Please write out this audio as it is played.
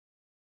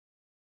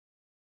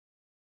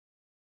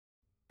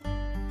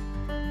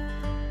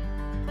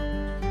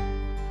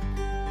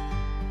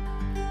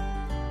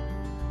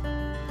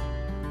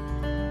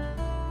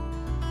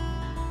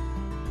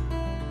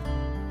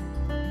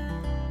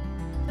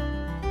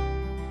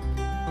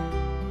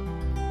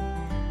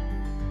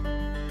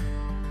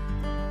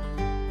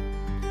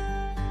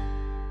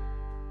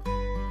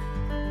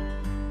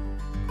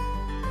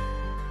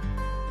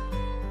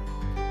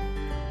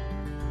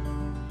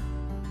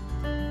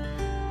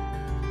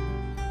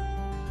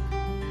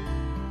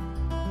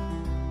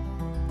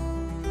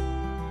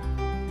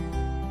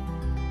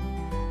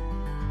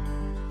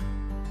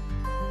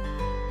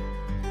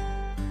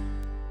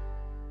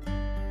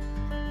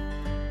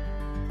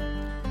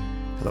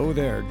Hello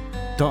there,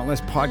 Dauntless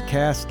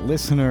Podcast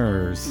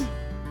listeners.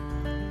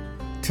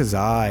 'Tis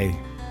I,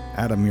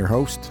 Adam, your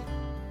host.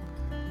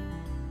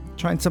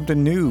 Trying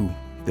something new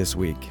this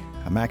week.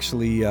 I'm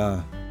actually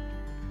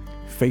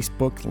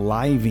Facebook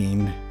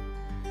living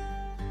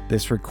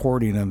this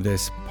recording of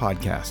this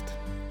podcast.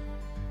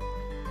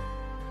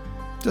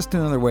 Just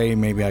another way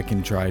maybe I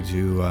can try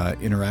to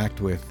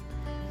interact with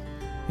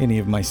any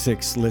of my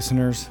 6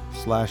 listeners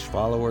 /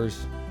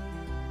 followers.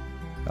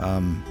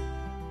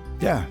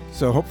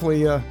 So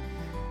hopefully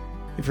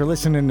if you're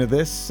listening to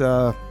this,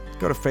 go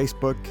to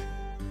Facebook,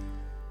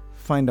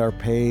 find our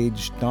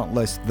page,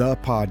 Dauntless the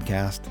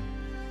Podcast.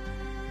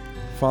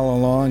 Follow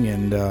along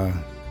and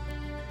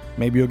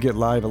maybe you'll get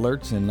live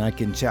alerts and I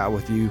can chat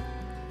with you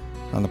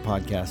on the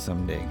podcast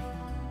someday.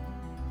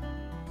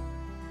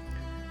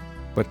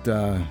 But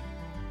I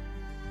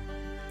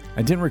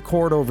didn't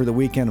record over the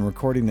weekend. I'm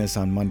recording this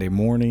on Monday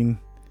morning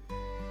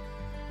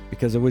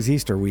because it was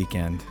Easter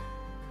weekend.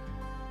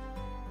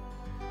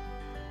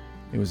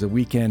 It was a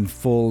weekend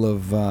full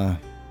of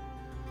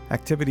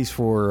activities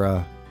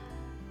for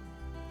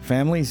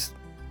families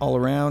all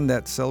around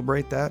that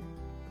celebrate that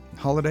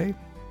holiday.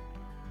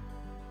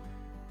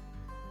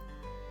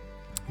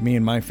 Me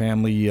and my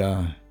family,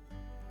 as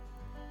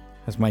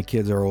my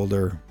kids are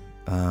older,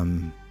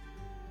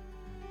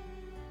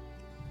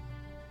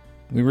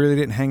 we really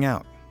didn't hang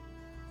out.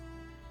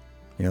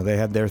 You know, they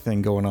had their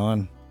thing going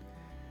on.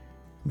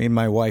 Me and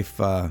my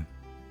wife,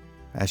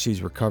 as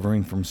she's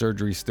recovering from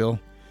surgery still,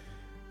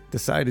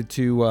 decided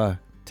to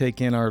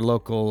take in our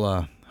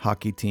local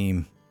hockey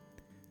team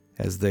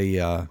as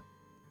they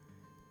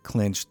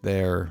clinched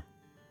their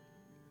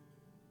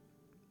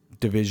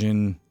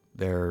division,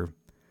 their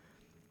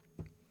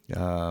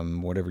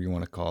whatever you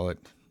want to call it.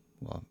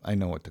 Well, I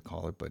know what to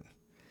call it, but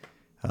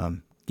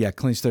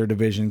clinched their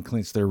division,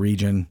 clinched their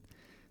region.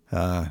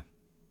 For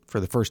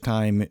the first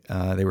time,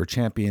 they were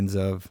champions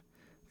of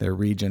their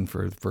region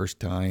for the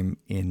first time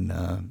in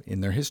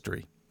their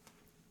history.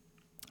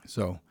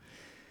 So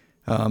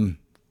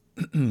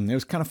it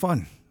was kind of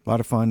fun. A lot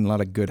of fun, a lot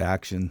of good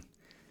action.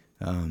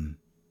 I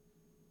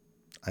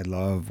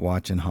love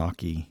watching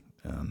hockey.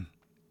 I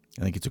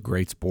think it's a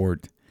great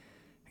sport.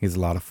 I think it's a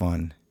lot of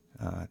fun.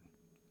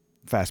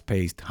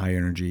 Fast-paced, high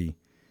energy.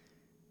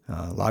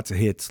 Lots of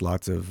hits,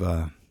 lots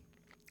of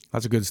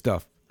good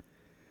stuff.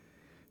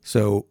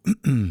 So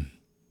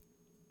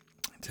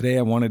today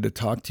I wanted to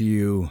talk to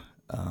you.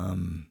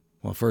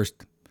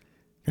 First,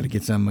 got to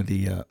get some of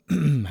the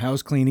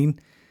house cleaning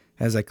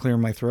as I clear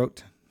my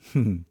throat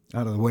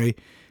out of the way.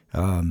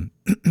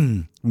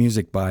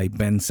 Music by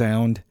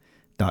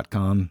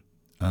bensound.com.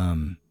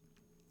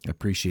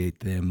 Appreciate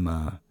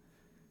them,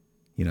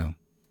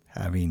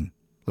 having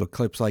little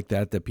clips like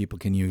that people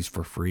can use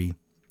for free,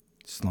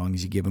 as long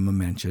as you give them a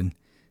mention.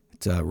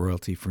 It's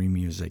royalty-free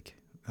music.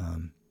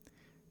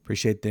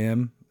 Appreciate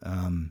them.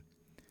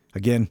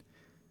 Again,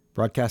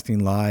 broadcasting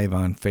live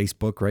on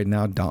Facebook right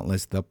now,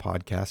 Dauntless the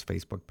Podcast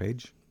Facebook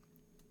page.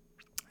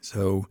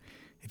 So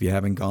if you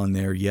haven't gone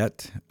there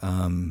yet,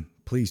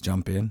 please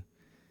jump in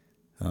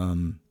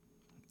and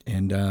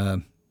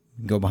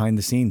go behind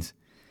the scenes.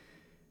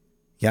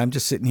 Yeah, I'm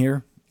just sitting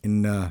here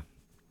in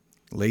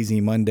lazy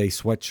Monday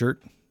sweatshirt.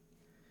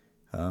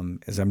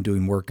 As I'm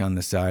doing work on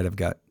the side, I've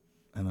got,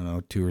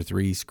 2 or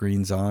 3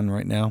 screens on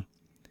right now.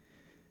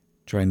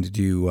 Trying to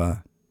do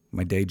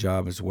my day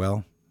job as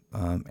well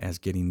as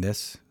getting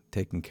this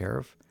taken care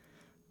of.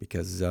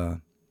 Because, it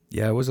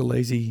was a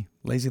lazy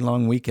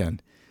long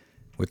weekend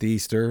with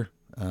Easter.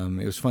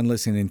 It was fun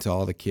listening to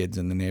all the kids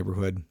in the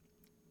neighborhood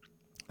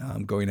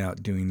going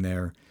out doing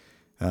their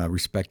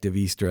respective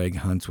Easter egg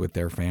hunts with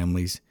their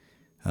families.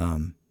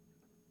 It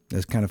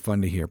was kind of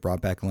fun to hear. It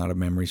brought back a lot of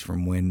memories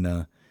from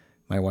when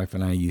my wife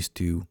and I used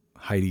to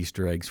hide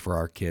Easter eggs for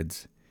our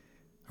kids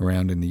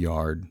around in the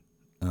yard.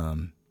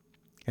 And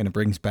it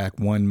brings back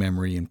one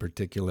memory in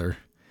particular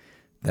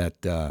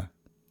that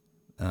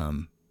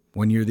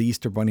one year the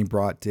Easter Bunny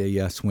brought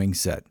a swing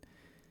set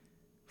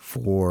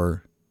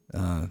for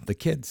the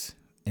kids.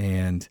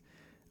 And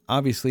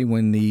obviously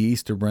when the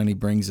Easter Bunny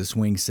brings a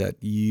swing set,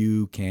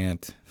 they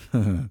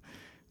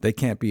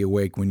can't be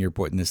awake when you're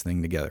putting this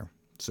thing together.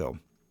 So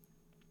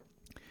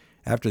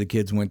after the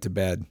kids went to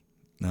bed,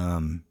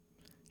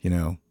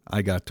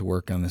 I got to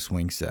work on the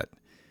swing set.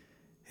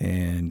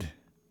 And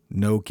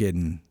no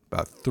kidding,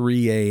 about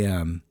 3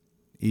 a.m.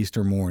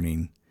 Easter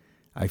morning,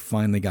 I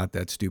finally got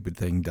that stupid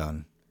thing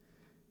done.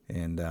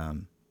 And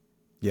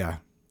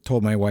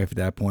told my wife at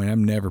that point,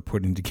 I'm never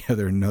putting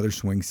together another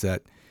swing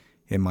set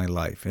in my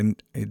life.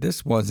 And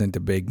this wasn't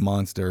a big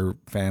monster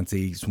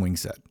fancy swing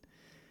set.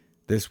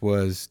 This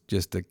was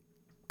just a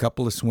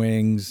couple of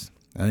swings.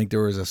 I think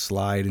there was a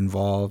slide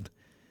involved.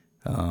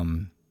 I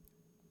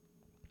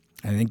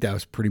think that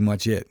was pretty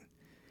much it.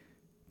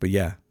 But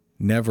yeah,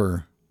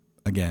 never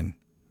again.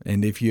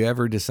 And if you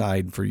ever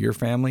decide for your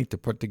family to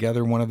put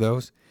together one of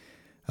those,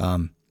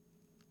 have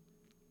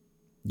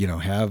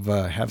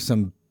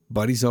some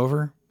buddies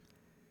over,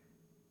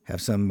 have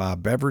some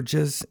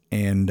beverages,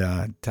 and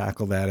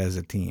tackle that as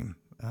a team.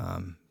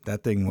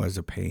 That thing was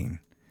a pain.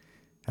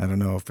 I don't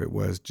know if it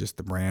was just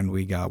the brand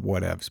we got,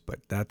 whatevs, but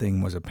that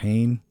thing was a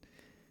pain.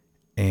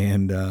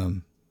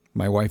 And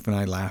my wife and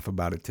I laugh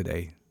about it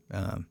today.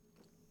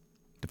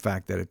 The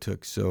fact that it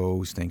took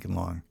so stinking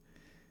long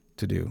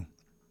to do.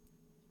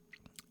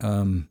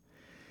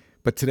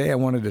 But today I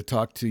wanted to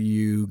talk to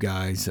you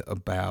guys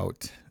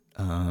about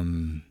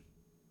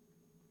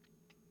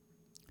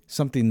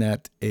something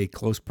that a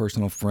close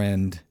personal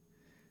friend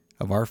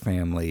of our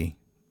family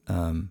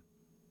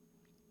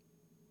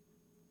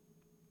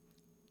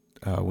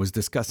was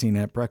discussing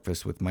at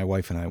breakfast with my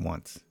wife and I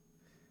once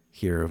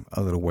here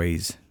a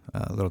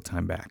little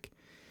time back.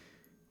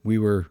 We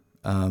were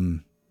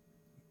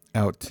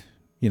out,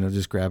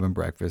 just grabbing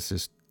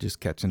breakfast, just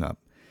catching up.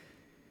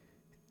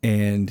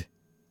 And,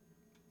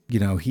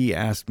 he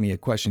asked me a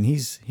question.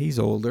 He's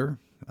older.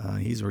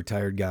 He's a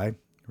retired guy,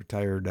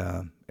 retired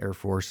Air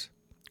Force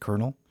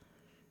colonel.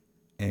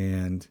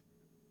 And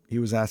he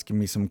was asking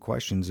me some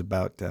questions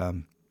about,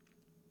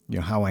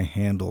 how I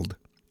handled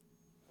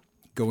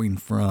going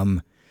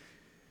from,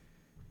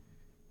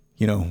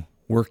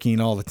 working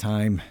all the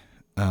time,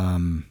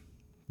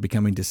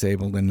 becoming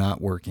disabled and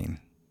not working.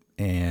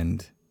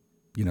 And,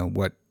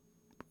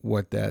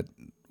 what that,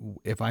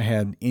 if I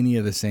had any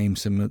of the same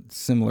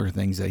similar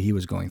things that he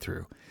was going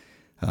through,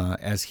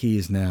 as he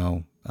is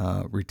now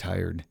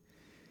retired.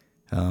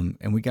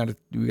 And we got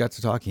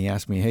to talking. He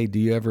asked me, "Hey, do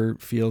you ever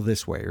feel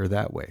this way or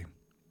that way?"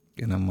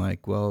 And I'm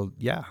like, "Well,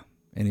 yeah."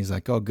 And he's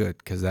like, "Oh, good,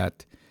 because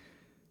that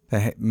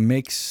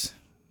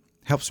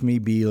helps me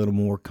be a little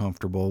more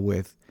comfortable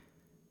with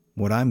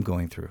what I'm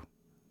going through,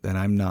 that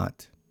I'm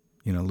not,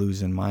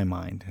 losing my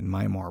mind and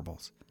my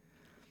marbles."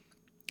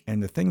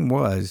 And the thing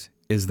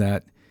is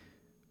that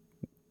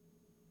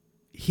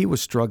he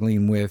was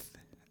struggling with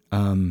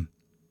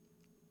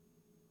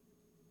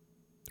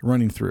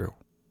running through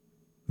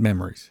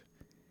memories.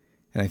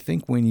 And I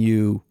think when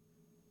you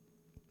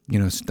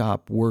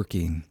stop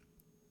working,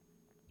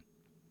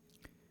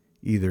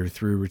 either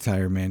through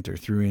retirement or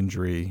through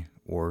injury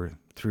or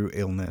through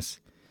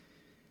illness,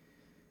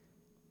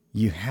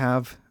 you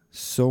have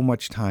so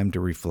much time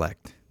to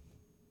reflect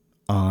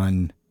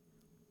on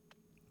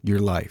your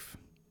life,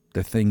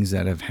 the things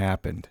that have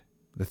happened,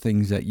 the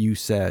things that you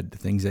said, the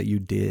things that you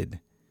did,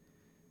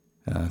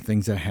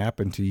 things that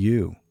happened to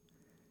you.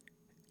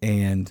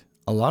 And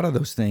a lot of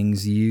those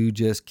things you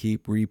just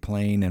keep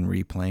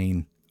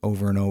replaying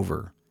over and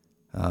over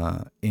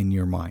in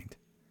your mind.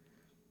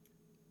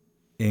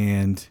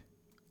 And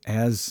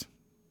as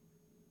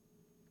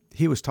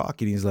he was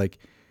talking, he's like,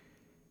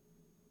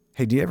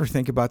 "Hey, do you ever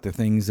think about the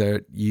things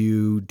that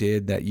you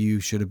did that you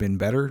should have been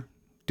better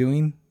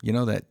doing?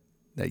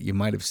 That you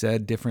might have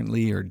said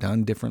differently or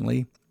done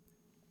differently?"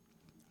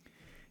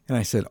 And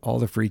I said, "All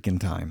the freaking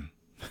time."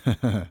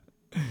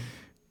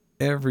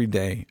 Every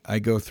day I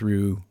go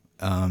through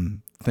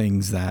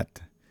things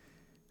that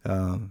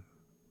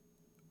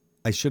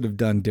I should have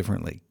done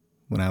differently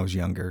when I was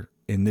younger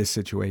in this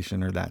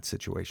situation or that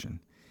situation.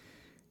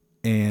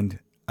 And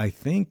I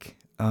think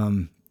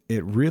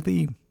it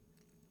really,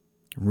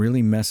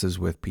 really messes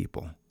with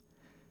people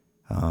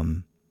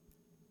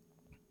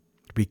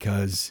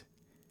because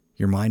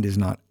your mind is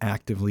not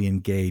actively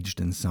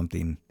engaged in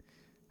something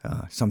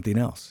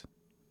else.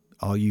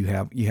 You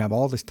have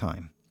all this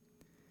time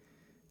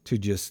to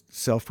just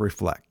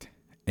self-reflect.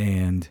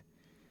 And,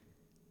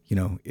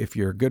 if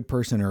you're a good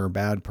person or a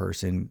bad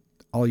person,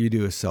 all you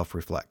do is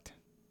self-reflect.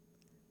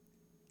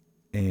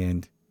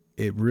 And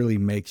it really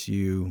makes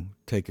you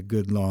take a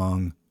good,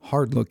 long,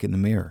 hard look in the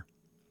mirror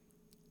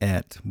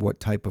at what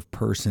type of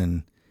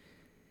person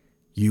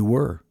you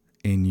were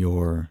in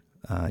your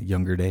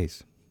younger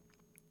days.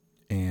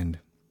 And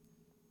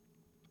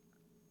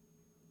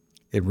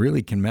it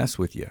really can mess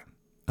with you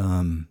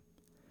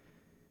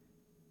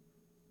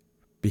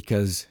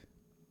because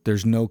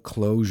there's no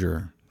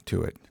closure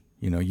to it.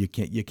 You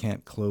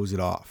can't close it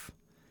off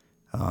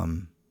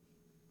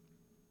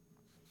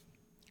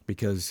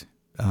because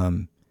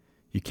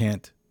you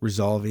can't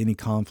resolve any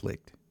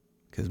conflict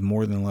because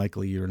more than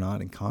likely you're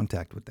not in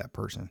contact with that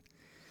person,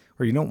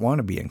 or you don't want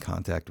to be in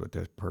contact with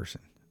that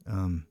person.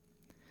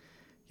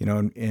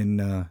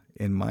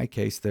 In my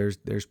case,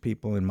 there's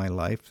people in my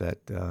life that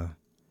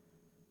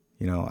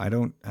I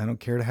don't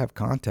care to have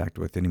contact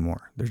with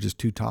anymore. They're just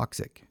too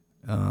toxic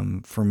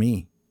for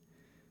me.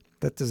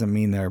 That doesn't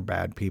mean they're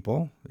bad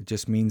people. It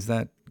just means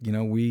that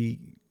we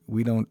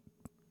don't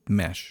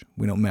mesh.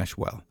 We don't mesh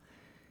well.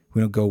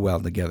 We don't go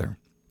well together.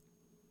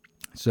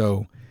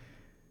 So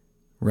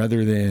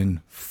rather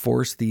than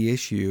force the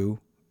issue,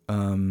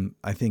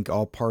 I think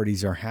all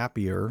parties are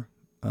happier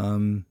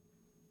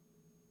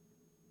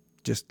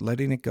just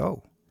letting it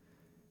go.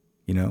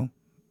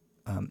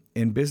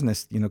 In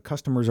business,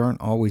 customers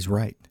aren't always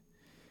right.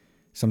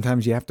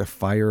 Sometimes you have to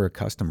fire a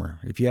customer.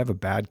 If you have a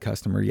bad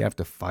customer, you have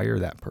to fire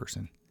that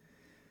person.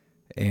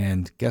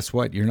 And guess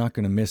what? You're not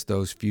going to miss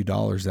those few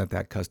dollars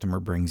that customer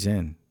brings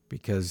in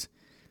because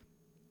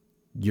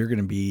you're going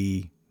to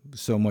be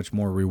so much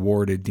more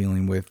rewarded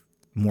dealing with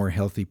more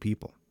healthy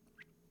people.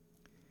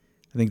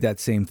 I think that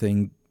same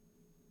thing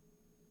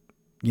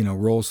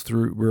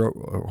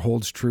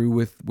holds true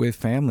with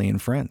family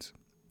and friends.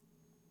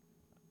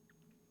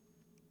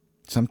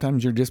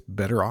 Sometimes you're just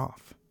better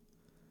off.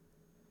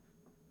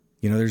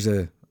 There's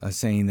a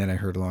saying that I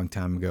heard a long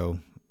time ago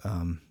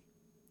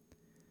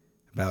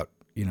about,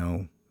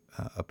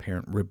 a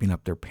parent ripping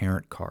up their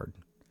parent card.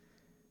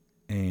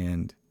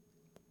 And,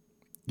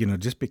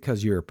 just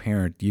because you're a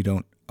parent, you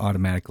don't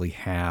automatically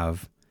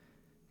have,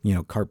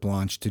 carte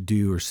blanche to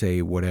do or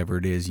say whatever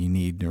it is you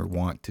need or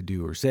want to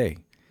do or say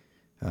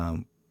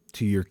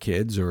to your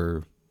kids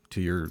or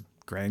to your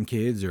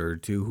grandkids or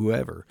to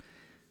whoever.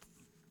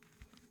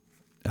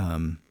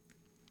 My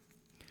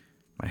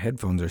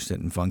headphones are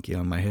sitting funky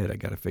on my head. I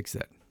got to fix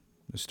that.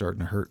 It's starting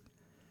to hurt.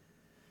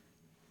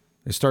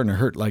 It's starting to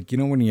hurt. Like,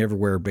 when you ever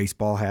wear a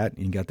baseball hat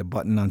and you got the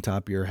button on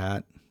top of your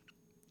hat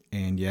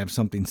and you have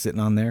something sitting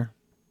on there,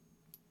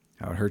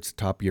 how it hurts the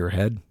top of your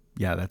head.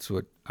 Yeah, that's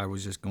what I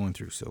was just going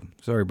through. So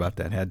sorry about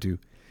that. Had to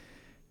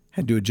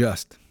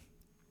adjust.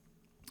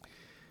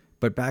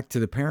 But back to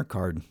the parent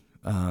card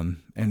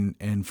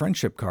and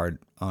friendship card,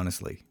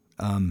 honestly.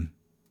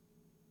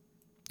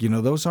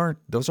 Those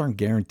aren't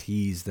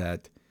guarantees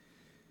that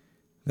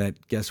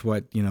guess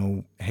what,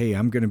 hey,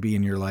 I'm going to be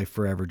in your life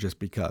forever just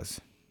because.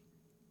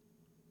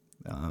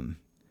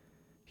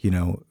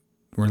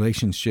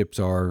 Relationships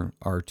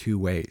are two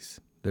ways.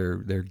 They're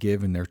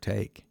give and they're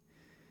take.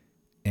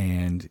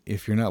 And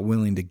if you're not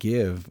willing to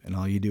give and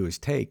all you do is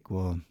take,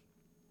 well,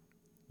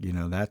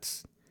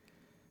 that's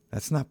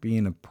not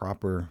being a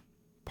proper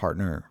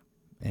partner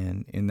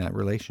and in that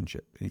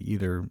relationship,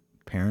 either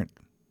parent,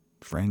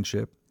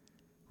 friendship,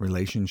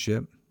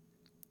 relationship.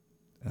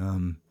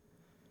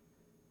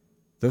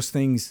 Those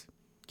things,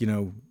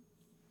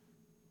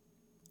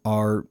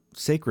 are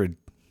sacred,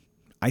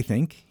 I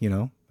think.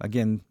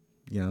 Again,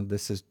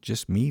 this is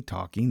just me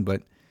talking,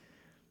 but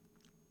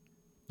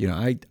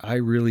I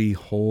really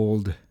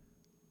hold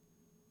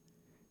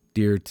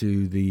dear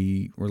to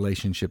the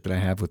relationship that I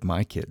have with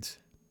my kids.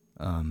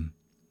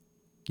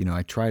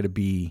 I try to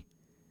be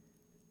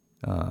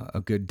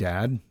a good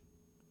dad,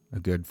 a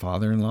good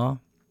father-in-law,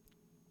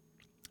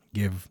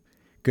 give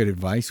good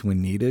advice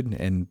when needed,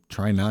 and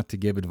try not to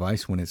give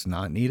advice when it's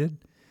not needed.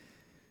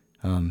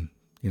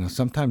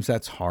 Sometimes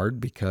that's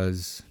hard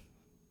because,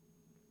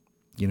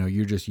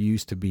 you're just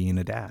used to being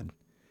a dad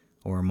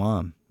or a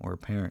mom or a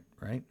parent,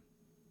 right?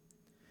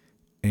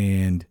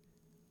 And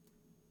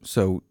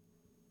so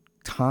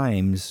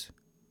times,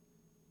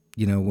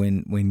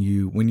 when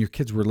your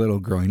kids were little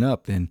growing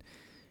up, then,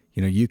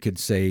 you could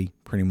say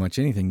pretty much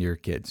anything to your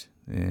kids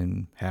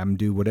and have them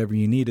do whatever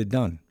you needed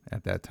done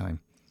at that time.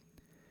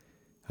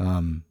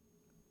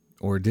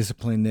 Or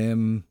discipline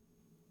them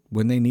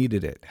when they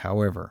needed it.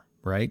 However,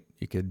 right?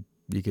 You could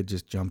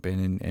just jump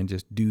in and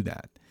just do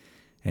that.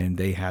 And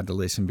they had to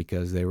listen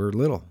because they were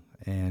little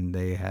and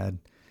they had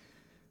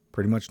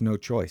pretty much no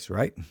choice,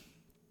 right?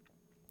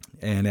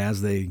 And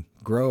as they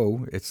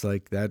grow, it's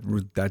like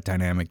that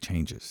dynamic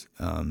changes.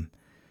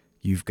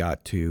 You've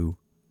got to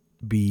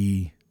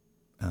be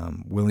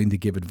willing to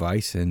give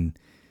advice and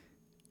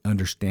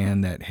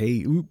understand that,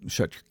 hey,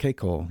 shut your cake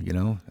hole,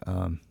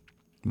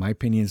 my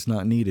opinion's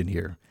not needed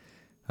here.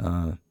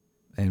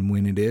 And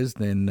when it is,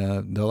 then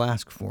they'll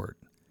ask for it.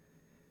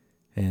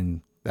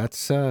 And that's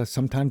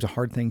sometimes a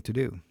hard thing to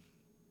do.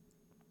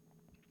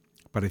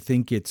 But I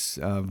think it's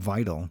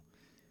vital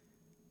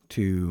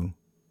to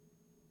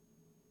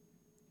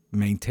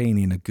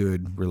maintaining a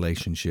good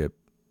relationship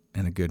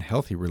and a good,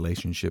 healthy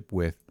relationship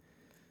with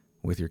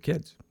your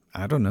kids.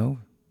 I don't know.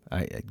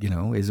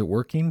 Is it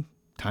working?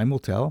 Time will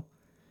tell.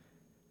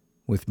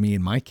 With me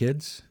and my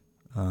kids,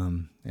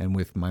 and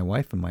with my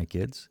wife and my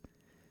kids.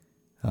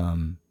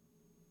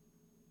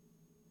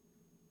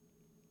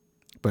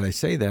 But I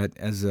say that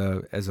as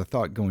a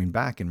thought going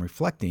back and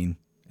reflecting,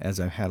 as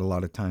I've had a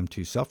lot of time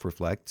to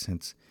self-reflect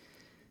since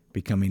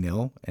becoming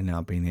ill and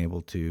now being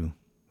able to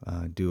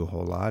do a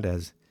whole lot,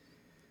 as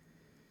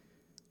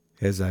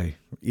I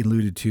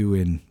alluded to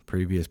in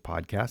previous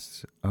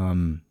podcasts.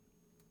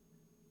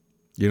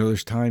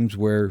 There's times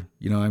where,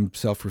 I'm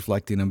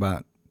self-reflecting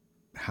about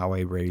how I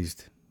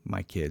raised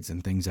my kids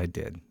and things I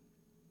did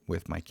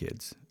with my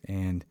kids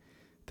and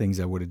things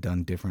I would have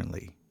done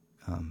differently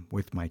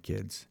with my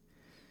kids.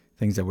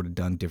 Things I would have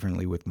done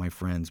differently with my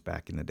friends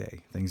back in the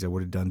day. Things I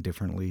would have done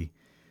differently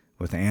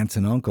with aunts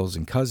and uncles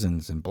and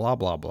cousins and blah,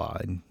 blah, blah.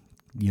 And,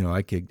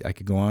 I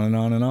could go on and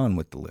on and on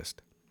with the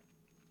list.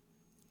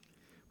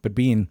 But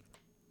being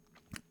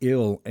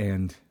ill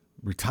and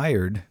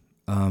retired,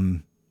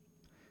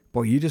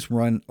 you just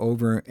run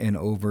over and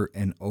over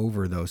and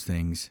over those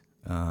things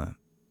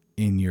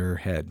in your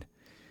head.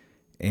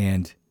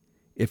 And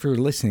if you're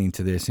listening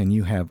to this and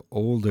you have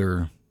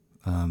older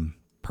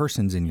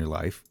persons in your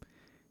life,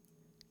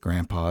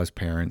 grandpas,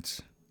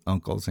 parents,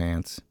 uncles,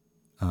 aunts,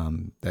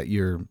 that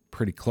you're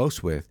pretty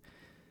close with,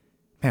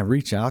 man,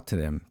 reach out to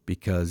them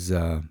because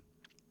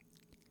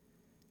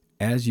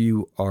as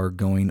you are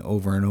going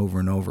over and over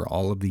and over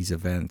all of these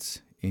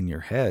events in your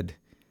head,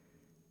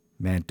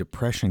 man,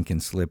 depression can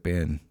slip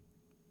in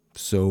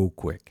so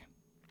quick.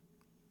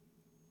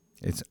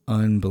 It's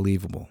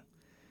unbelievable.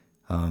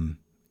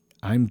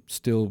 I'm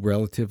still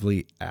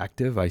relatively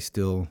active. I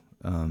still,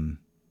 do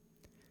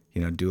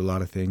a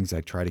lot of things.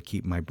 I try to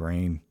keep my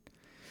brain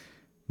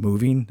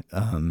moving.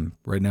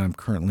 Right now, I'm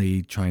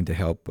currently trying to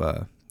help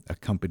a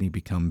company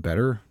become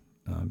better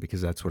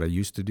because that's what I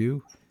used to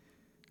do.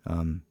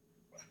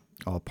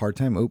 All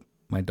part-time. Oh,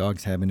 my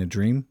dog's having a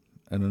dream.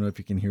 I don't know if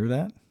you can hear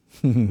that.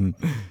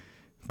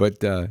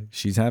 But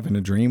she's having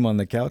a dream on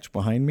the couch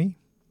behind me.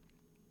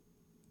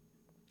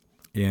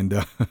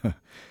 And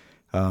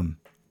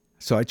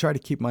so I try to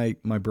keep my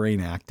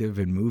brain active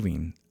and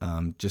moving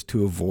just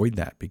to avoid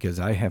that, because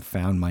I have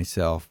found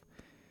myself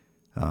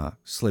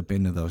slip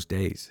into those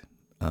days.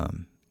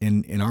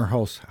 In our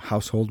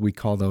household, we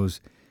call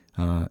those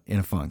in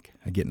a funk.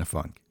 I get in a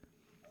funk.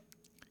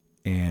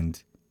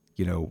 And,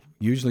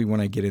 usually when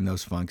I get in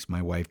those funks,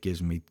 my wife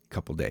gives me a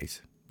couple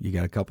days. You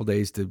got a couple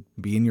days to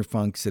be in your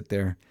funk, sit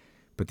there,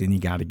 but then you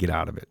got to get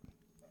out of it.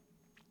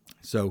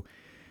 So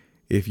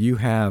if you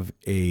have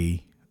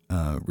a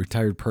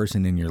retired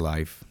person in your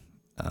life,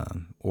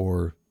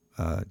 or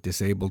a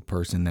disabled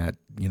person that,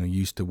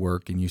 used to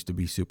work and used to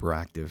be super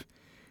active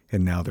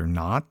and now they're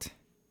not,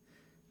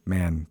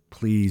 man,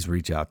 please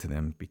reach out to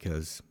them,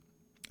 because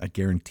I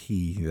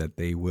guarantee that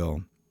they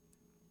will.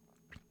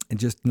 And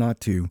just not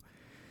to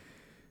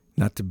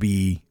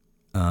be,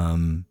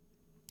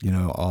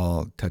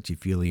 all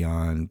touchy-feely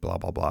on blah,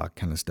 blah, blah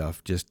kind of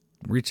stuff. Just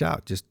reach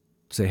out. Just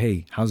say,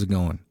 hey, how's it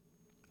going?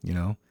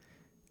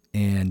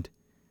 And,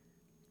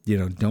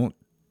 don't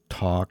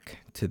talk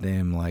to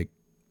them like,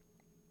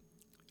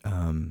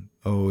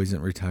 oh,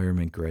 isn't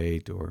retirement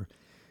great? Or,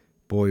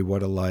 boy,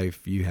 what a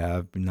life you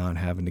have, not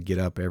having to get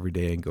up every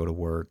day and go to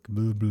work,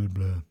 blah, blah,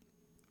 blah.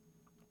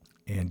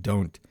 And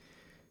don't,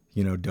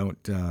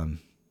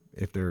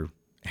 if they're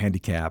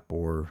handicapped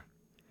or,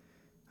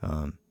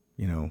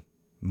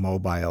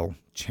 mobile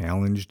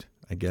challenged,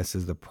 I guess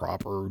is the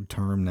proper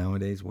term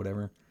nowadays,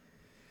 whatever.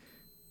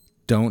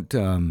 Don't,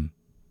 don't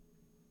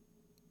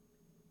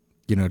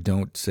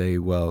say,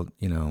 well,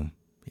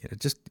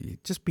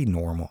 just be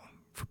normal.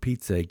 For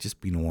Pete's sake, just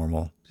be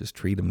normal. Just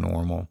treat them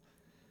normal.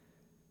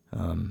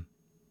 And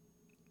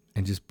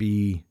just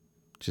be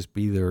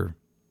their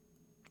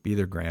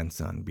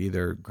grandson, be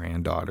their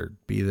granddaughter,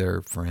 be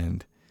their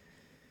friend,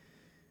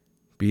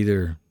 be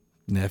their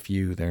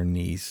nephew, their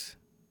niece.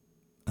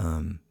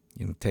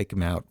 Take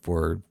them out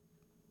for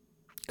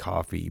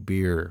coffee,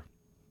 beer,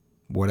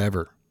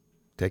 whatever.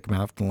 Take them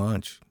out to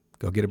lunch.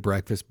 Go get a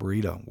breakfast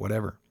burrito,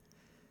 whatever.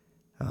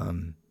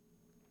 And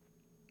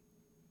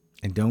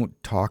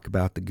don't talk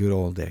about the good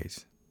old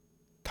days.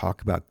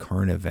 Talk about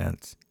current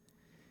events.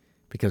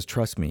 Because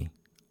trust me,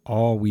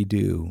 all we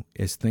do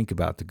is think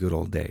about the good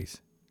old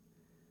days.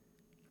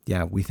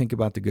 Yeah, we think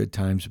about the good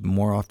times, but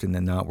more often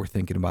than not, we're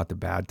thinking about the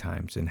bad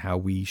times and how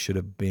we should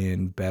have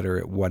been better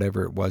at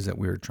whatever it was that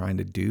we were trying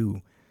to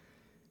do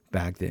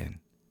back then.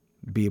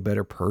 Be a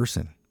better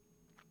person.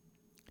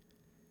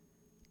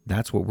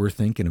 That's what we're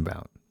thinking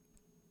about.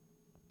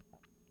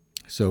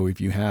 So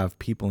if you have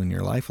people in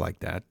your life like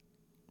that,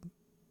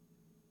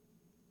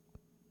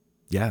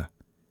 yeah,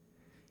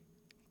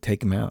 take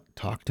them out,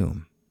 talk to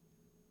them.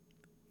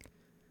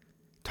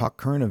 Talk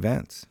current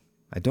events.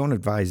 I don't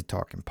advise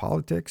talking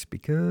politics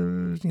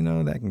because,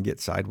 that can get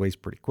sideways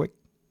pretty quick.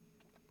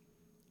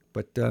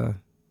 But,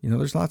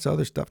 there's lots of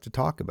other stuff to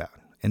talk about,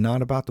 and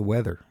not about the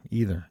weather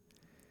either.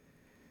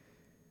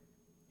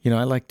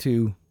 I like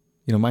to,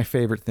 my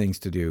favorite things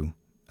to do,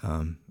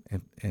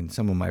 and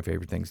some of my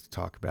favorite things to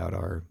talk about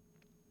are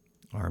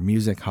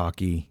music,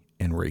 hockey,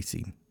 and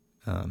racing.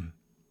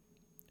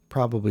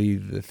 Probably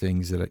the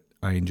things that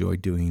I enjoy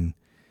doing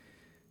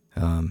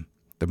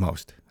the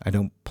most. I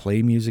don't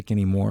play music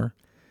anymore.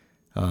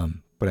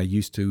 But I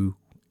used to,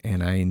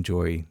 and I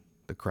enjoy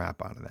the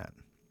crap out of that.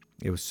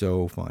 It was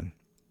so fun.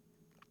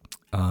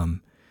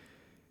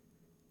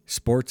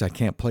 Sports, I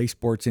can't play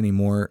sports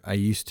anymore. I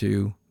used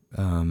to,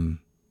 and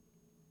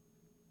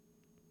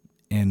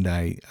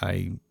I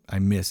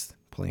miss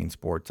playing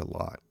sports a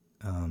lot.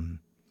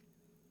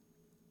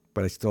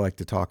 But I still like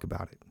to talk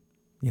about it.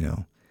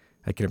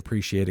 I can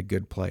appreciate a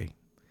good play.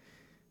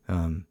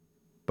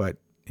 But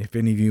if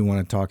any of you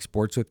want to talk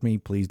sports with me,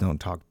 please don't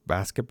talk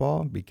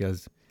basketball,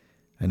 because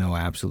I know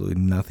absolutely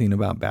nothing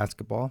about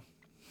basketball.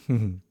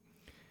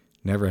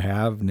 Never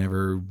have,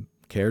 never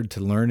cared to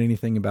learn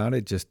anything about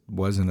it. Just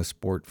wasn't a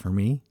sport for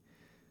me.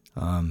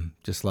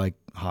 Just like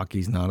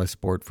hockey's not a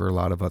sport for a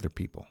lot of other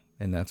people,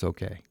 and that's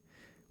okay.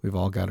 We've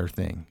all got our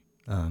thing.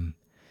 I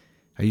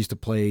used to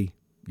play,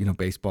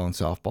 baseball and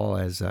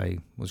softball as I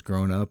was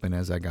growing up and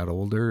as I got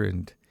older,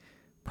 and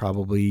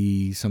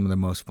probably some of the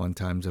most fun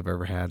times I've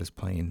ever had is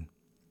playing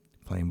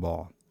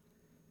ball.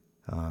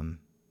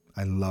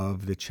 I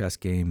love the chess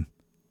game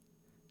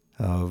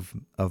of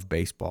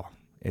baseball.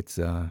 It's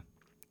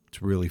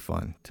really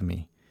fun to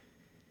me.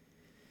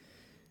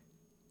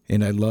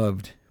 And I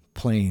loved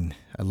playing.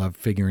 I loved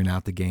figuring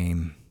out the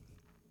game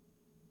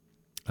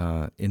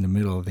in the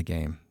middle of the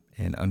game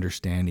and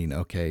understanding,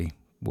 okay,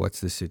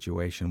 what's the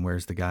situation?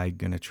 Where's the guy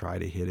going to try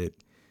to hit it?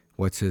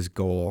 What's his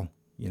goal?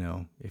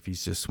 If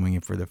he's just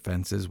swinging for the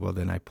fences, well,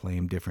 then I play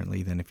him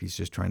differently than if he's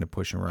just trying to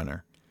push a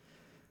runner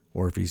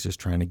or if he's just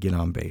trying to get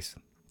on base.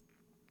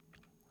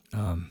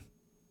 And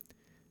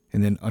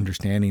then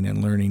understanding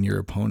and learning your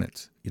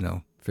opponents,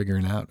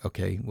 figuring out,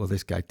 okay, well,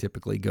 this guy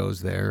typically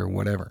goes there or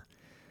whatever.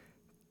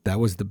 That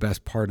was the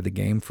best part of the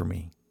game for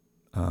me.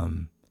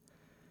 And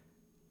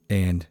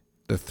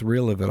the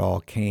thrill of it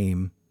all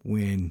came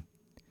when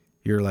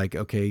you're like,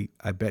 okay,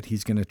 I bet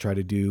he's going to try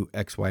to do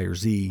X, Y, or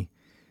Z.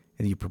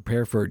 And you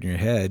prepare for it in your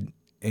head.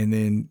 And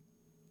then,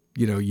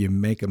 you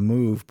make a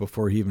move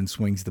before he even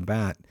swings the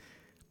bat.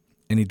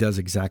 And he does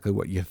exactly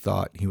what you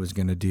thought he was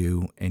going to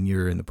do. And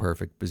you're in the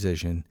perfect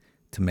position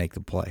to make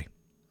the play.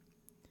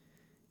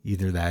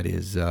 Either that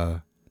is,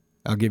 I'll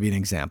give you an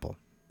example.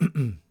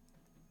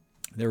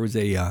 There was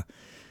a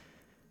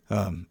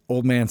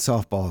old man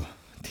softball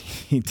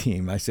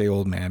team. I say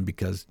old man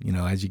because,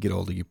 as you get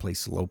older, you play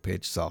slow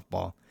pitch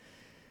softball,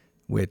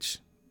 which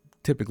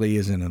typically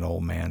isn't an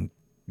old man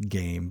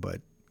game,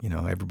 but,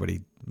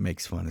 everybody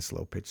makes fun of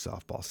slow pitch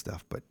softball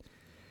stuff. But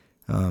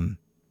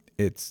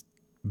it's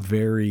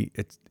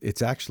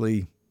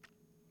actually,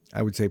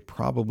 I would say,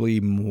 probably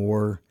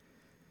more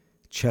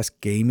chess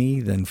gamey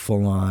than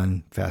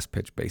full-on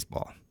fast-pitch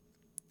baseball.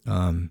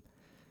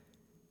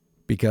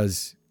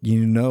 Because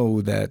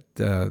that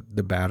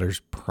the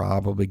batter's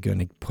probably going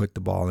to put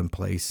the ball in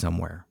place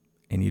somewhere,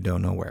 and you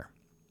don't know where.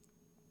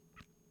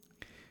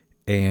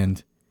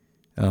 And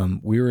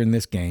we were in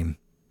this game.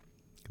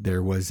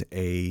 There was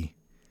a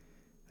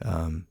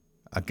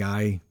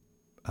guy,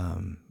 I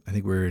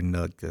think we were in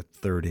the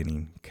third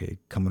inning, okay,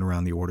 coming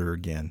around the order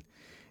again.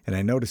 And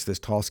I noticed this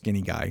tall,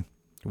 skinny guy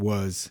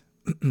was...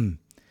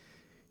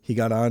 He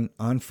got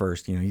on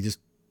first, he just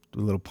a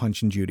little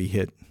Punch and Judy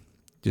hit,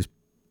 just,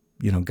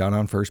 got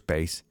on first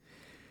base.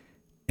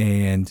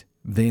 And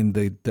then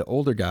the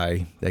older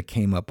guy that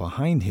came up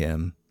behind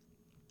him,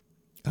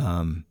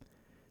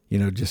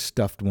 just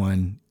stuffed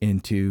one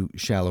into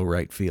shallow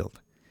right field.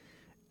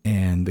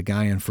 And the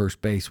guy on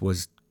first base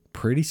was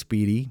pretty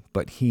speedy,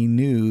 but he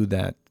knew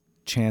that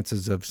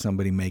chances of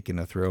somebody making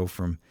a throw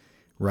from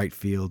right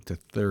field to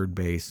third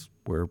base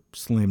were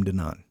slim to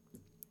none,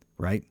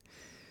 right?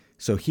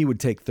 So he would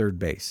take third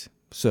base.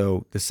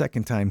 So the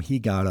second time he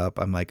got up,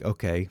 I'm like,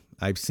 okay,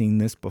 I've seen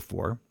this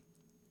before.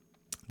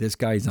 This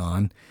guy's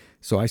on.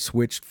 So I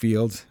switched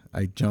fields.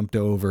 I jumped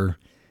over.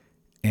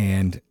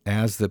 And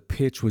as the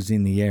pitch was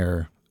in the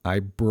air, I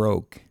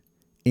broke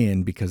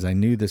in because I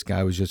knew this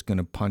guy was just going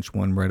to punch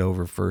one right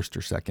over first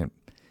or second,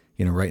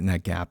 right in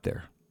that gap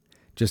there.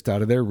 Just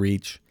out of their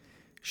reach,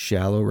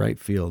 shallow right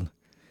field.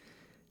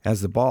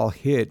 As the ball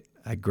hit,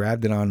 I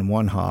grabbed it on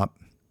one hop,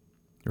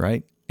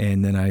 right?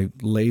 And then I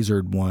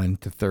lasered one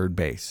to third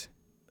base.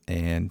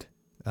 And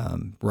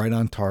right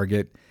on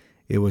target,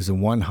 it was a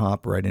one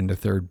hop right into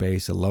third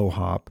base, a low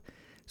hop.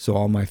 So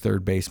all my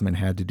third baseman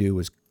had to do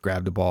was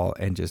grab the ball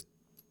and just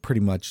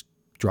pretty much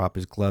drop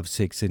his glove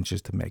 6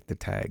 inches to make the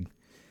tag.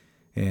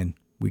 And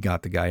we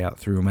got the guy out,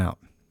 threw him out.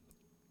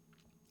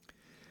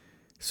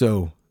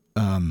 So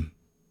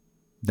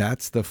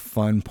that's the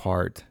fun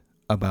part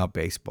about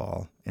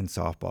baseball and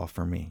softball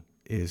for me,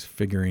 is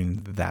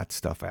figuring that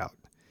stuff out.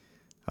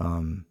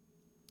 When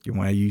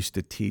I used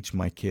to teach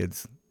my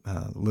kids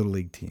little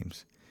league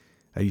teams,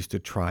 I used to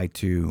try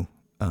to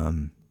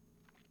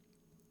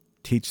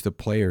teach the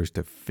players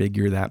to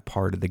figure that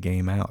part of the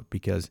game out,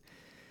 because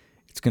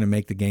it's going to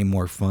make the game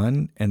more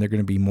fun and they're going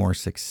to be more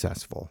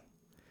successful.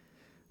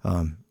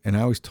 And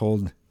I always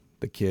told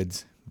the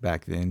kids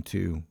back then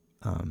to,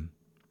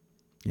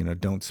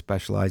 don't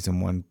specialize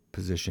in one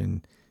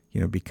position,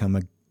 become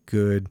a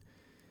good,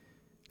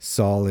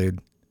 solid,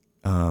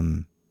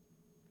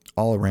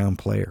 all-around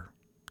player.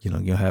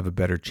 You'll have a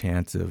better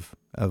chance of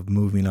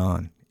moving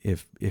on.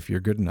 If you're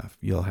good enough,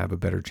 you'll have a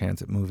better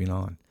chance at moving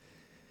on.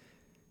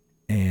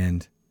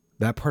 And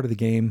that part of the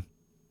game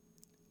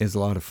is a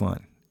lot of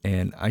fun.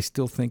 And I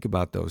still think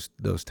about those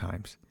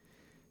times.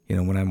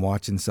 When I'm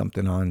watching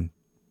something on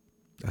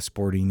a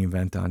sporting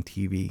event on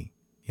TV,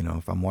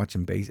 if I'm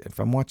watching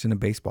a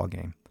baseball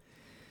game,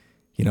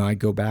 I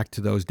go back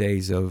to those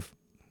days of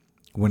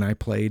when I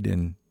played,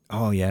 and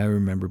oh yeah, I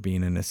remember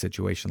being in a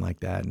situation like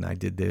that, and I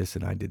did this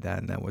and I did that,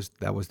 and that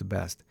was the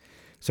best.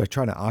 So I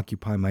try to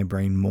occupy my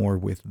brain more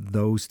with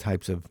those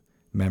types of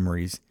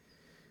memories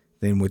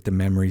than with the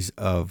memories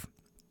of,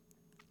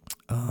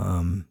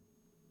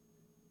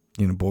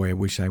 boy, I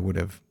wish I would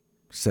have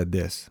said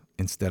this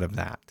instead of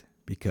that,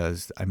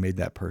 because I made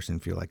that person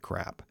feel like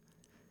crap.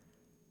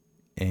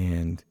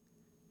 And,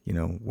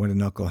 what a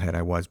knucklehead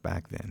I was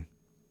back then.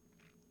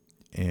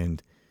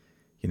 And,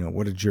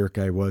 what a jerk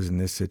I was in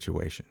this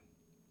situation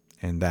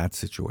and that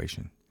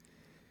situation.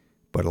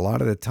 But a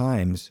lot of the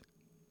times,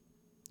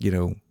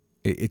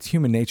 it's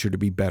human nature to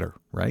be better,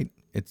 right?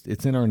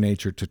 It's in our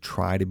nature to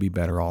try to be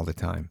better all the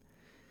time.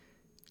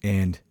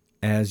 And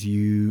as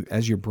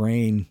your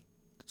brain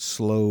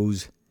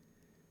slows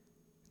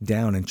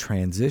down and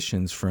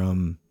transitions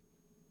from,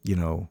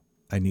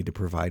 I need to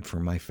provide for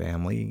my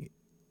family,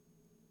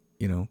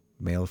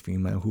 male,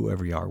 female,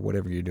 whoever you are,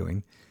 whatever you're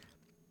doing,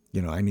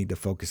 I need to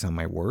focus on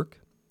my work,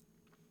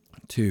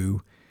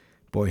 to,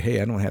 boy,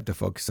 hey, I don't have to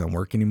focus on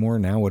work anymore.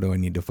 Now what do I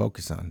need to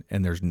focus on?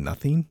 And there's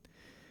nothing.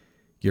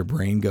 Your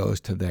brain goes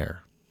to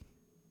there.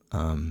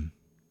 And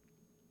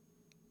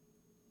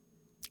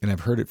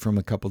I've heard it from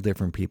a couple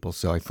different people,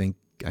 so I think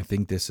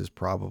this is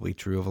probably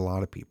true of a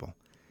lot of people.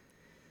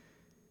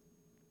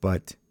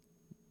 But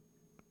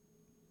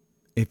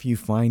if you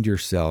find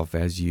yourself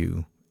as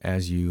you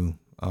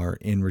are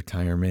in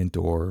retirement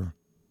or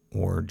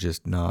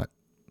just not,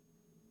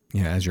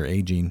 as you're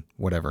aging,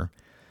 whatever,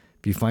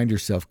 if you find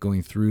yourself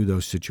going through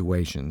those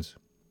situations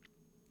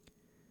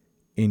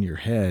in your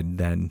head,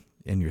 then,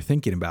 and you're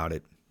thinking about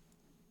it,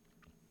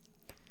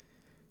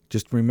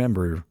 just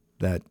remember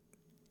that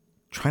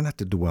try not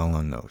to dwell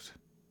on those.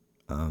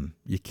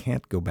 You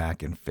can't go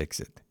back and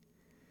fix it.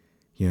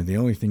 The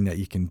only thing that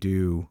you can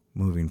do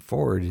moving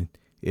forward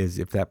is,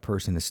 if that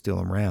person is still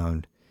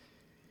around,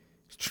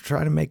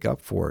 try to make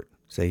up for it.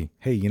 Say,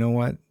 hey, you know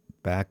what?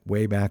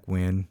 Way back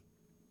when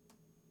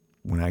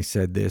I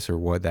said this or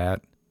what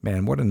that,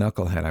 man, what a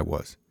knucklehead I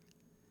was.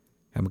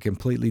 I'm a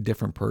completely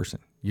different person.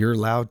 You're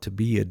allowed to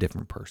be a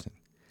different person.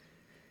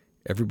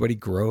 Everybody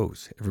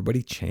grows.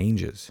 Everybody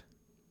changes.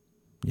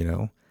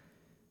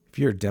 If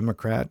you're a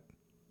Democrat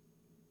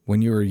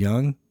when you were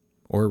young,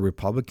 or a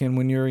Republican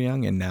when you were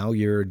young, and now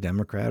you're a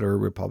Democrat or a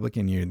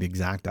Republican, you're the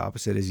exact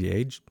opposite as you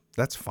age,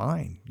 that's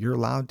fine. You're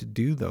allowed to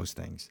do those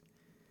things.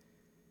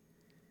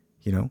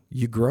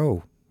 You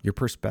grow. Your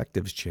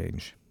perspectives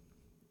change.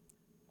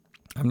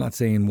 I'm not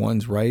saying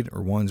one's right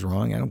or one's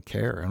wrong. I don't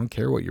care. I don't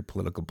care what your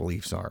political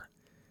beliefs are.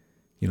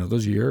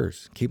 Those are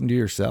yours. Keep them to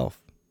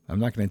yourself. I'm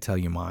not going to tell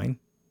you mine.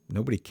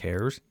 Nobody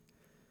cares.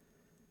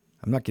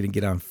 I'm not going to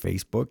get on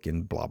Facebook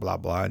and blah, blah,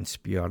 blah and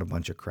spew out a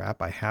bunch of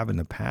crap. I have in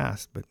the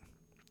past, but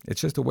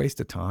it's just a waste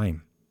of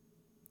time.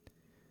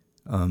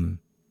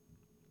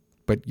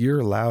 But you're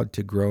allowed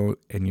to grow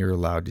and you're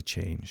allowed to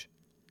change.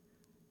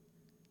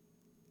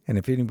 And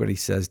if anybody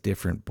says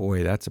different,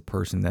 boy, that's a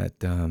person that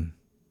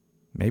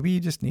maybe you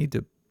just need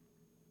to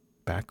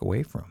back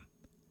away from.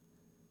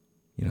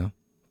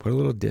 Put a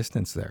little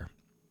distance there.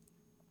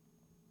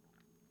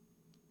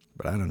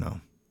 But I don't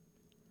know.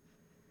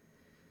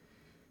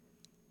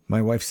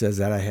 My wife says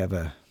that I have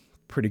a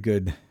pretty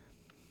good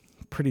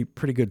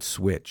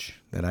switch,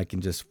 that I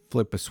can just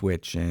flip a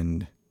switch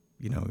and,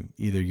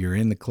 either you're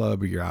in the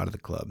club or you're out of the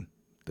club.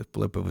 The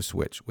flip of a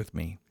switch with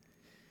me.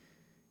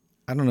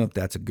 I don't know if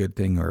that's a good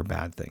thing or a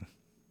bad thing.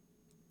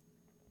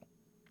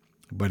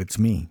 But it's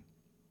me.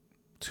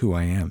 It's who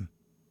I am.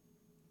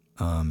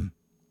 I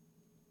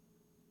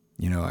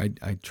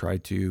try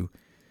to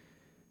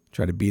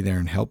be there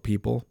and help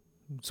people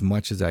as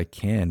much as I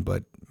can,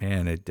 but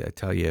man, I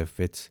tell you, if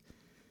it's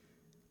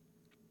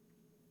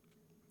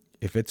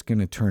going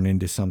to turn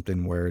into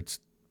something where it's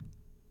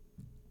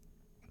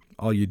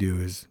all you do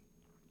is,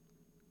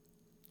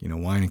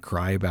 whine and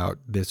cry about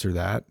this or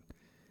that,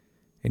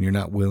 and you're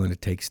not willing to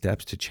take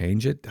steps to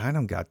change it, I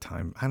don't got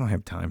time. I don't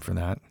have time for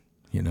that.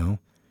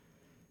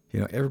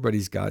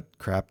 Everybody's got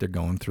crap they're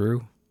going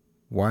through.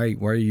 Why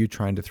are you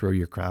trying to throw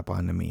your crap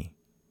onto me?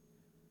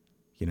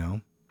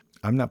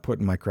 I'm not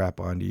putting my crap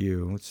onto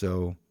you.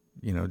 So,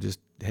 just,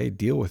 hey,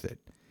 deal with it.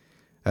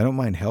 I don't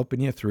mind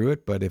helping you through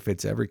it, but if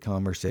it's every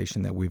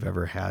conversation that we've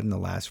ever had in the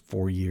last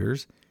 4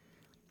 years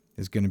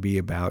is going to be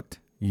about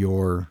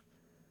your,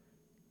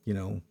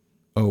 oh,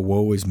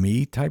 woe is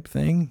me type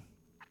thing,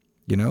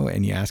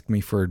 and you ask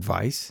me for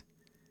advice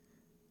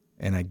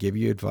and I give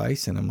you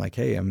advice and I'm like,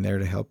 hey, I'm there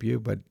to help you.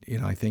 But,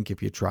 I think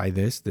if you try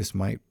this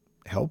might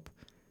help.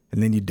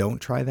 And then you don't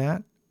try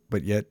that,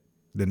 but yet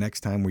the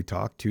next time we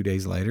talk 2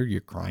 days later,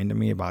 you're crying to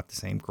me about the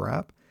same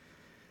crap.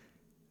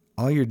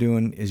 All you're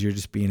doing is you're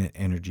just being an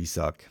energy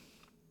suck.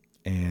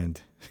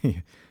 And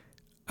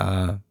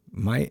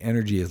my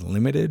energy is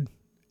limited.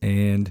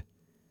 And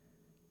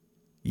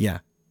yeah,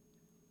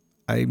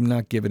 I'm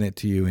not giving it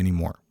to you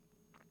anymore.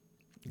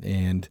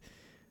 And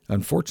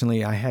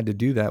unfortunately, I had to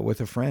do that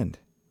with a friend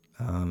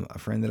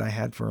that I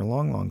had for a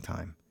long, long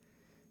time.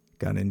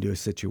 Got into a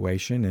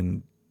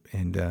situation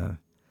and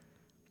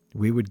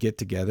we would get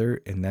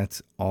together and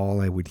that's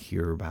all I would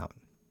hear about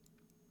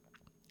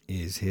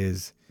is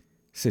his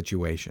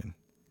situation.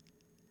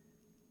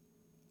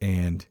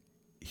 And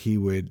he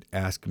would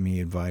ask me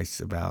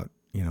advice about,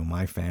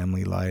 my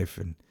family life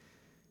and,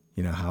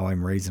 how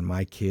I'm raising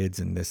my kids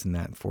and this and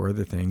that and 4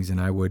 other things. And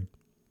I would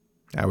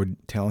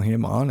tell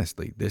him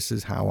honestly, this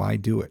is how I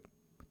do it.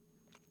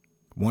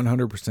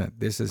 100%.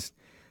 This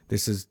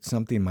is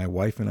something my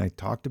wife and I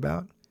talked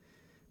about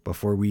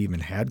before we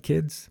even had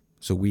kids.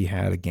 So we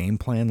had a game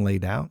plan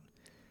laid out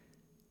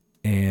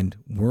and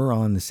we're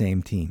on the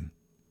same team.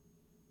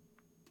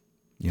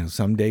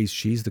 Some days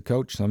she's the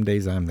coach, some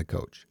days I'm the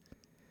coach.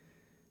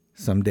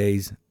 Some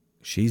days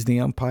she's the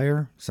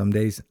umpire, some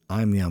days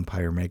I'm the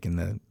umpire making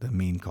the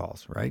mean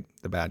calls, right?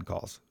 The bad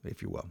calls,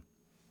 if you will.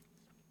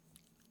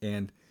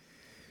 And,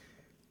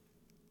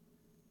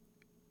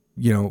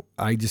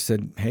 I just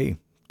said, hey,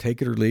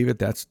 take it or leave it.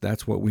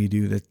 That's what we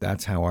do.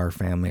 That's how our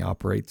family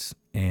operates.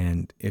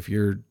 And if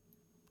you're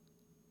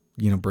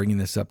bringing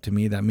this up to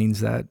me, that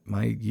means that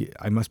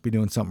I must be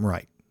doing something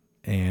right.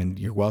 And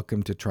you're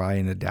welcome to try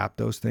and adapt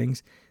those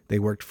things. They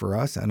worked for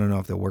us. I don't know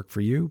if they'll work for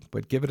you,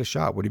 but give it a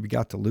shot. What have you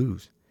got to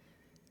lose?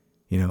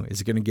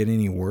 Is it going to get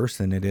any worse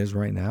than it is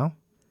right now?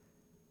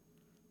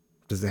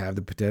 Does it have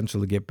the potential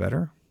to get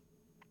better?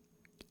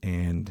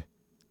 And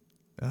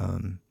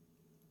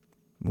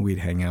we'd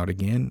hang out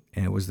again,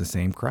 and it was the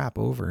same crap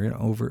over and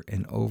over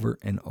and over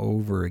and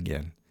over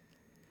again.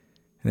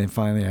 And then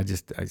finally, I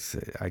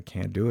said, I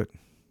can't do it.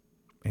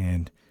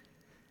 And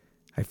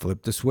I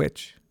flipped the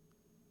switch.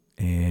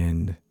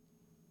 And,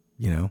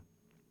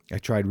 I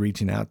tried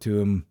reaching out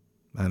to him,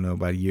 I don't know,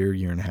 about a year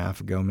and a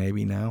half ago,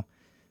 maybe now,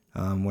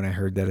 when I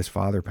heard that his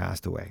father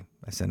passed away.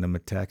 I sent him a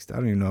text. I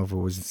don't even know if it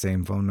was the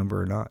same phone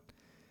number or not.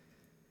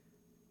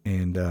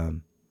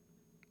 And,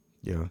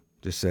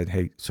 just said,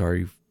 hey,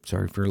 sorry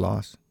for your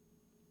loss.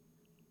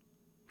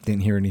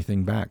 Didn't hear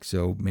anything back.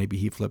 So maybe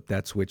he flipped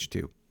that switch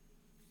too.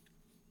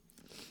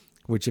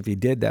 Which if he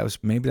did,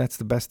 maybe that's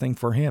the best thing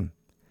for him.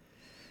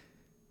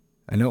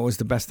 I know it was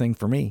the best thing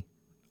for me.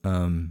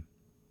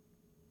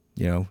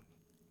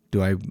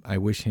 Do I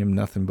wish him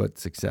nothing but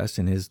success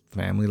in his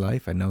family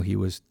life? I know he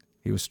was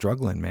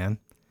struggling, man.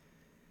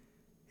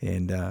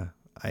 And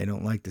I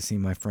don't like to see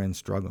my friends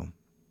struggle.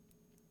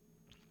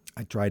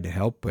 I tried to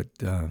help, but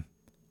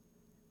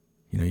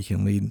you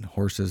can lead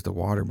horses to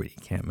water, but you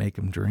can't make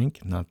them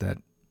drink. Not that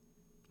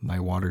my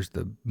water's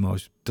the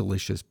most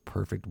delicious,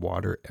 perfect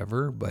water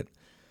ever, but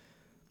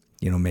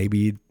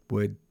maybe it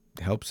would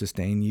help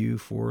sustain you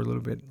for a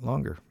little bit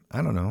longer.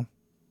 I don't know.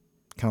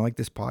 Kind of like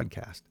this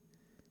podcast.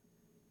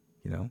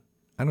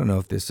 I don't know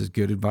if this is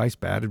good advice,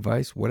 bad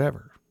advice,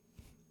 whatever.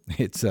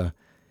 It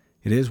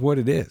is what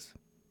it is.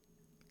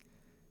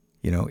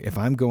 If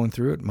I'm going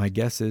through it, my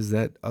guess is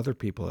that other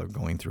people are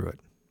going through it.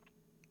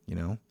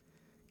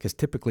 Because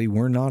typically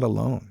we're not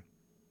alone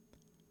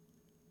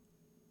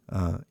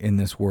in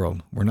this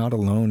world. We're not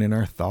alone in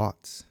our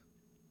thoughts.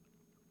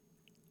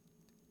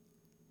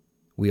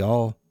 We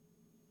all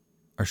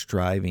are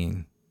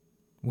striving,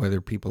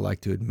 whether people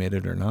like to admit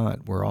it or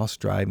not, we're all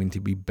striving to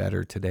be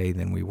better today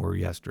than we were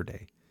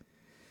yesterday.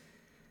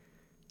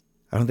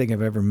 I don't think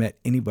I've ever met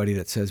anybody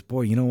that says,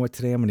 boy, you know what,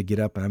 today I'm going to get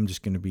up and I'm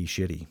just going to be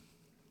shitty.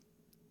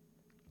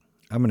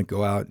 I'm going to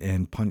go out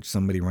and punch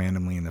somebody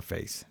randomly in the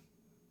face.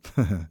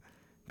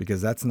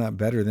 Because that's not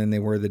better than they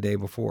were the day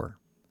before.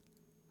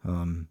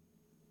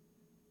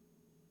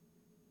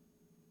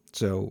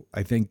 So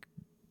I think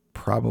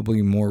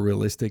probably more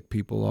realistic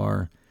people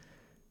are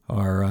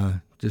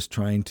just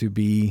trying to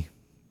be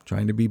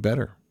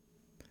better.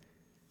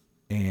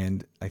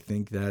 And I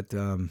think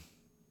that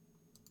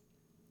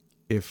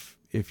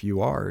if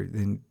you are,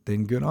 then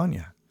good on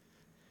you.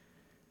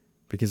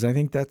 Because I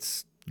think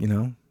that's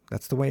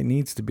the way it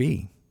needs to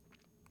be.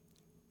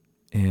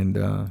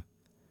 And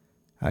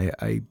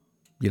I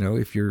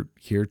if you're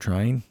here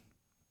trying,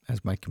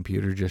 as my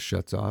computer just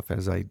shuts off,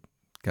 as I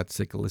got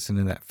sick of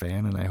listening to that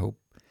fan, and I hope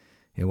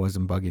it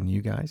wasn't bugging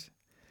you guys.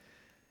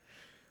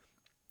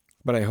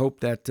 But I hope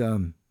that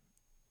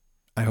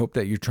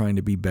you're trying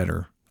to be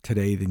better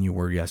today than you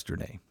were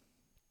yesterday.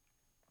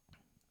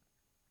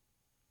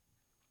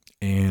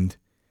 And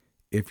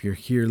if you're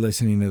here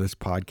listening to this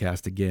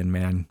podcast again,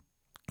 man,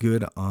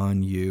 good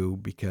on you,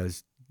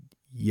 because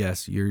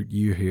yes, you're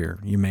here.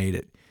 You made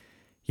it.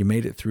 You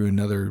made it through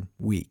another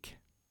week.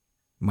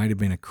 Might have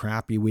been a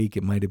crappy week.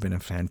 It might have been a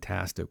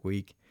fantastic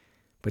week,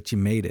 but you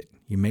made it.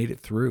 You made it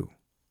through.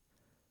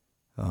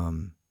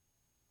 I'm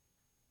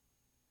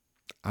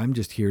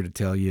just here to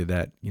tell you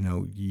that,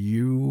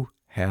 you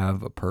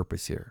have a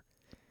purpose here.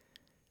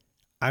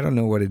 I don't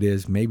know what it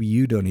is. Maybe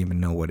you don't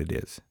even know what it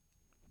is.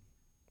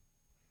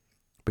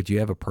 But you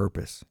have a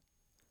purpose.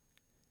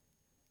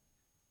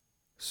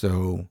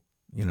 So,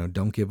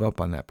 don't give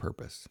up on that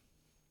purpose.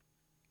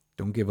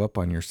 Don't give up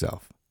on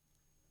yourself.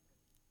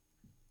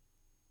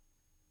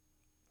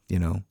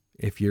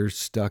 If you're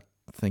stuck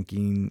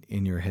thinking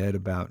in your head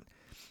about,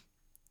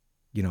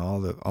 all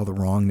the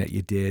wrong that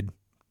you did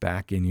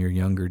back in your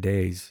younger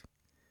days,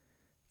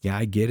 yeah,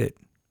 I get it.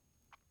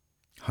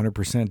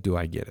 100% do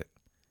I get it.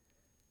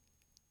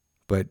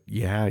 But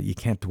yeah, you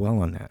can't dwell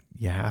on that.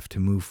 You have to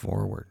move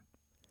forward.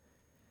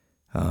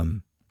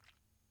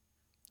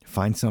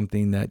 Find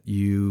something that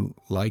you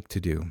like to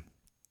do.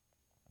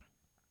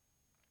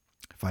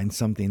 Find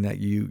something that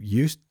you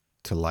used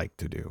to like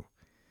to do.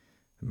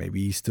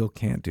 Maybe you still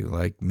can't do,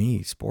 like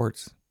me,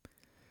 sports.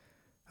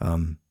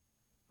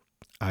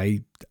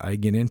 I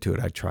get into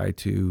it. I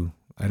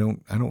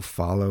don't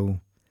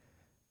follow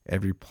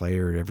every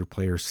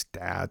player's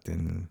stat,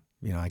 and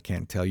I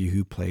can't tell you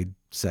who played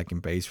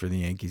second base for the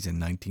Yankees in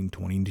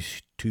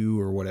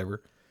 1922 or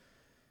whatever.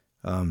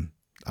 I'm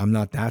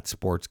not that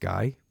sports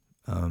guy.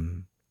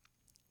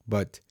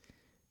 But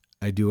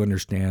I do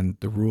understand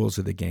the rules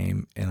of the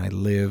game, and I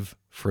live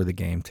for the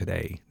game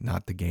today,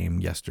 not the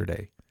game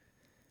yesterday.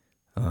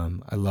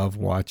 I love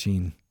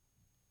watching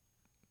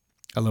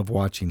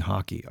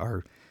hockey.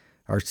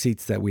 Our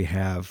seats that we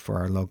have for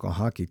our local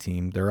hockey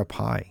team, they're up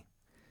high.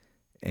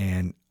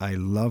 And I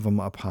love them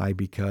up high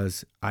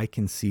because I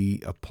can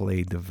see a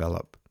play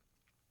develop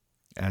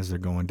as they're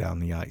going down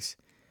the ice.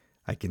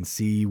 I can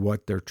see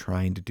what they're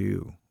trying to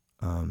do.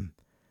 And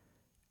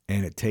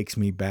it takes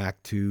me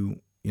back to,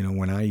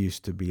 when I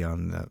used to be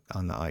on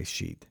the ice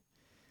sheet.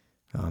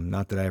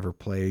 Not that I ever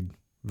played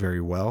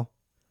very well,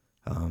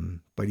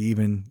 but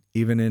even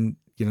in,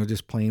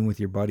 just playing with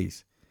your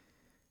buddies,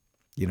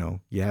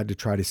 you had to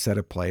try to set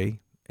a play,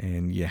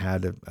 and you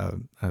had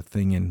a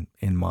thing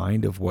in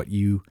mind of what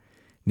you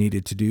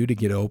needed to do to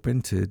get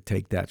open to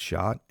take that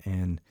shot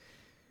and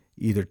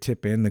either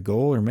tip in the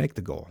goal or make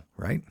the goal,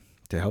 right?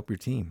 To help your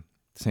team.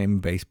 Same in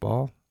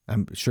baseball.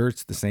 I'm sure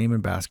it's the same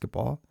in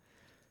basketball.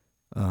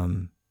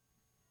 And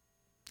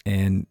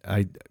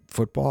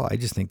football, I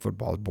just think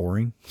football is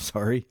boring.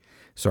 Sorry,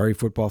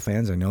 football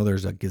fans. I know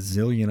there's a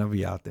gazillion of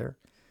you out there.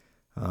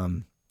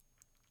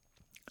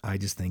 I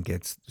just think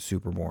it's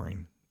super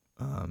boring.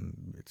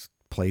 It's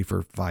play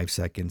for 5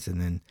 seconds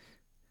and then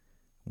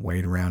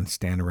wait around,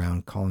 stand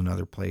around, call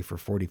another play for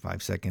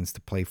 45 seconds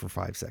to play for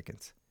 5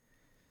 seconds.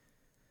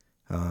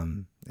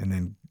 And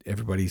then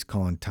everybody's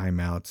calling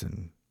timeouts,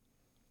 and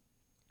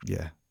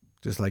yeah,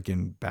 just like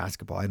in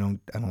basketball. I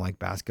don't like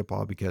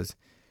basketball because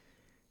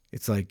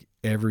it's like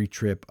every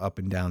trip up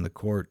and down the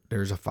court,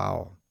 there's a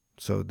foul.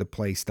 So the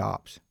play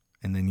stops,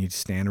 and then you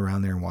stand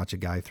around there and watch a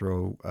guy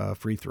throw a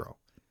free throw.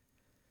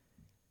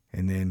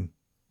 And then,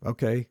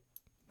 okay,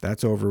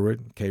 that's over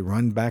with. Okay,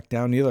 run back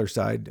down the other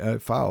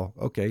side, foul.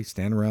 Okay,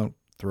 stand around,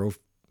 throw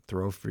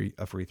a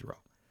free throw.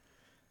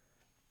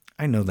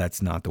 I know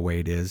that's not the way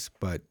it is,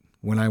 but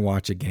when I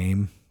watch a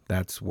game,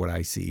 that's what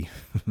I see.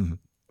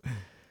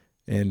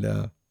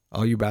 And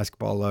all you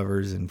basketball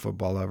lovers and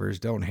football lovers,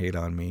 don't hate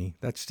on me.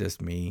 That's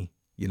just me.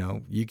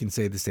 You can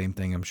say the same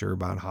thing, I'm sure,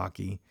 about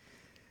hockey.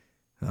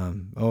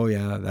 Oh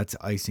yeah, that's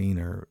icing,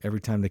 or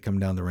every time they come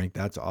down the rink,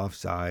 that's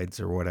offsides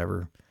or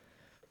whatever.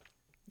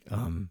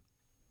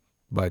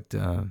 But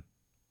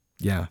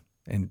yeah,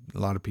 and a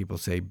lot of people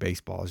say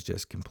baseball is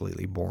just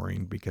completely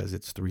boring because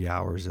it's 3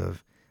 hours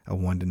of a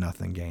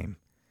 1-0 game.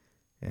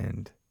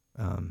 And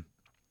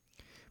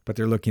but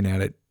they're looking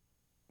at it,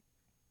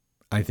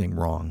 I think,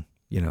 wrong.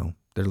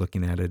 They're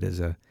looking at it as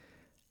a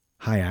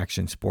high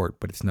action sport,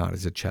 but it's not,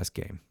 as a chess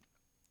game.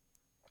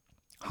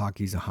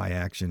 Hockey's a high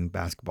action,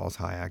 basketball's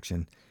high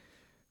action.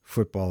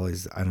 Football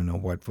is, I don't know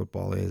what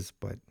football is,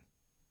 but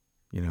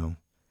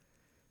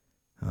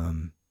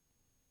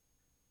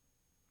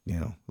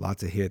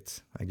lots of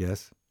hits, I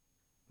guess.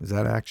 Is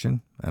that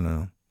action? I don't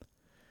know.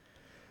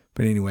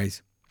 But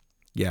anyways,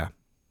 yeah.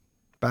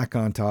 Back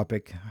on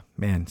topic.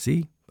 Man,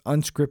 see?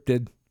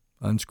 Unscripted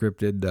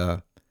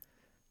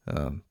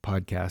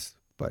podcast,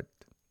 but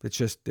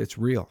it's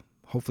real.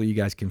 Hopefully you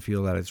guys can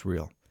feel that it's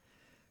real.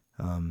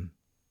 And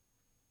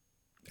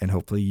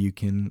hopefully you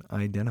can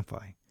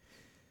identify.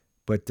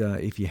 But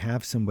if you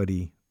have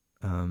somebody,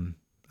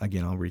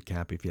 again, I'll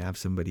recap. If you have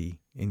somebody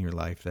in your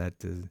life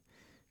that is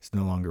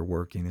no longer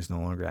working, is no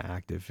longer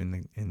active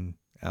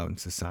out in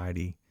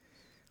society,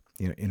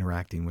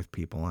 interacting with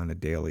people on a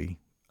daily,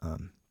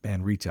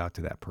 and reach out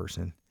to that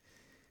person,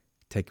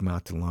 take them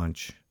out to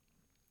lunch,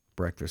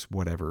 breakfast,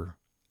 whatever,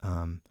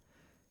 and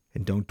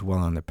don't dwell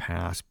on the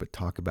past, but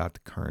talk about the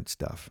current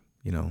stuff.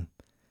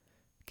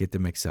 Get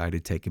them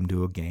excited, take them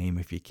to a game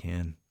if you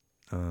can.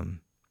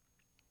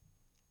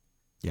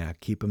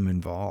 Keep them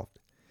involved.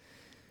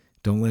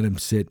 Don't let them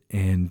sit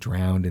and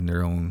drown in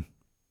their own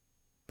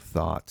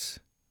thoughts,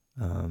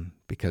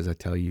 because I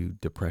tell you,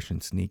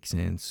 depression sneaks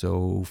in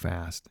so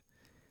fast,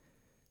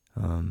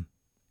 and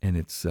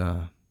it's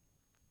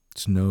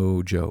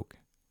no joke.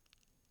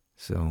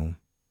 So,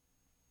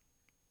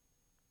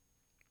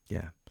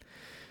 yeah.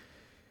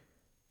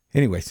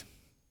 Anyways,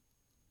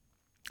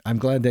 I'm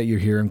glad that you're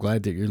here. I'm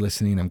glad that you're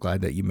listening. I'm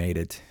glad that you made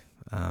it.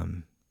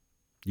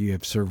 You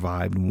have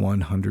survived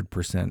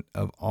 100%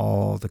 of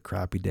all the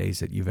crappy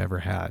days that you've ever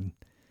had.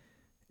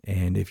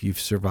 And if you've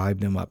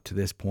survived them up to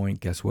this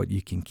point, guess what?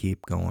 You can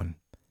keep going.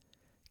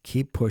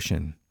 Keep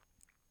pushing.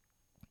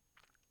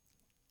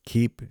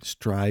 Keep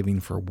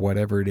striving for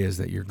whatever it is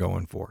that you're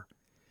going for.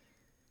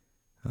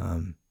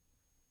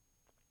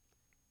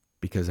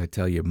 Because I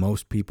tell you,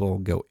 most people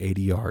go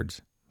 80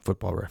 yards,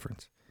 Football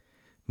Reference.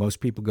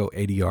 Most people go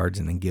 80 yards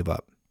and then give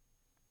up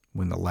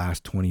when the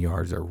last 20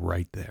 yards are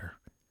right there.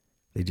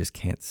 They just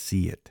can't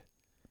see it,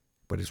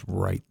 but it's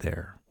right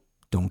there.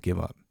 Don't give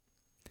up.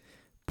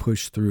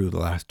 Push through the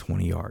last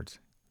 20 yards.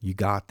 You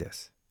got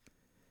this.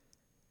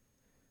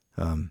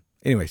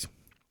 Anyways,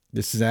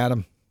 this is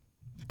Adam,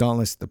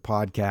 Dauntless, the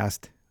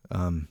podcast.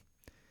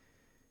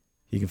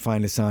 You can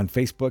find us on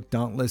Facebook,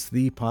 Dauntless,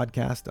 the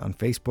podcast on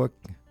Facebook,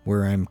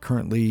 where I'm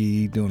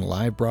currently doing a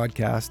live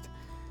broadcast.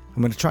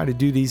 I'm going to try to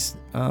do these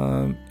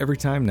every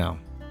time now.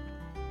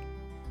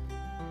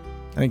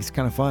 I think it's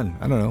kind of fun.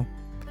 I don't know.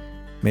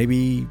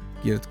 Maybe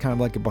it's kind of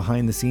like a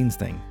behind the scenes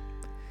thing.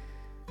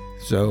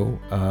 So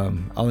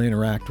I'll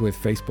interact with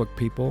Facebook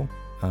people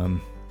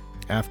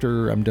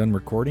after I'm done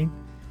recording.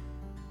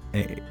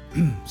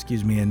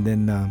 Excuse me. And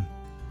then,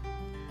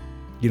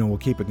 we'll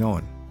keep it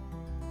going.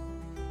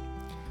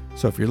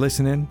 So if you're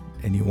listening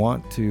and you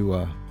want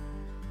to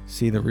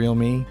see the real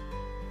me,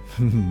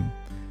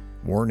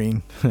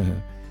 warning,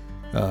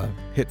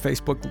 hit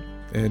Facebook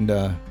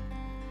and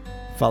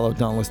follow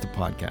Dauntless the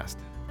Podcast.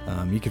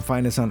 You can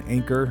find us on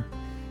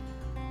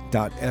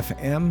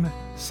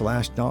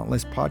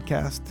anchor.fm/Dauntless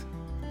Podcast.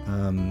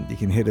 You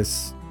can hit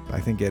us, I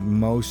think, at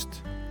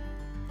most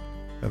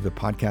of the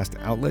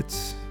podcast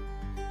outlets.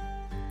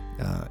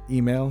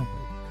 Email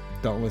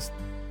Dauntless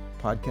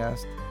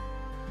Podcast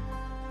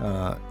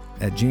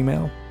at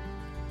Gmail.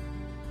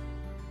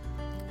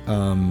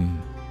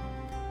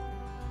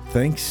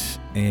 Thanks,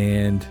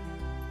 and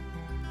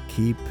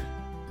keep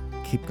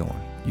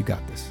going. You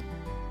got this.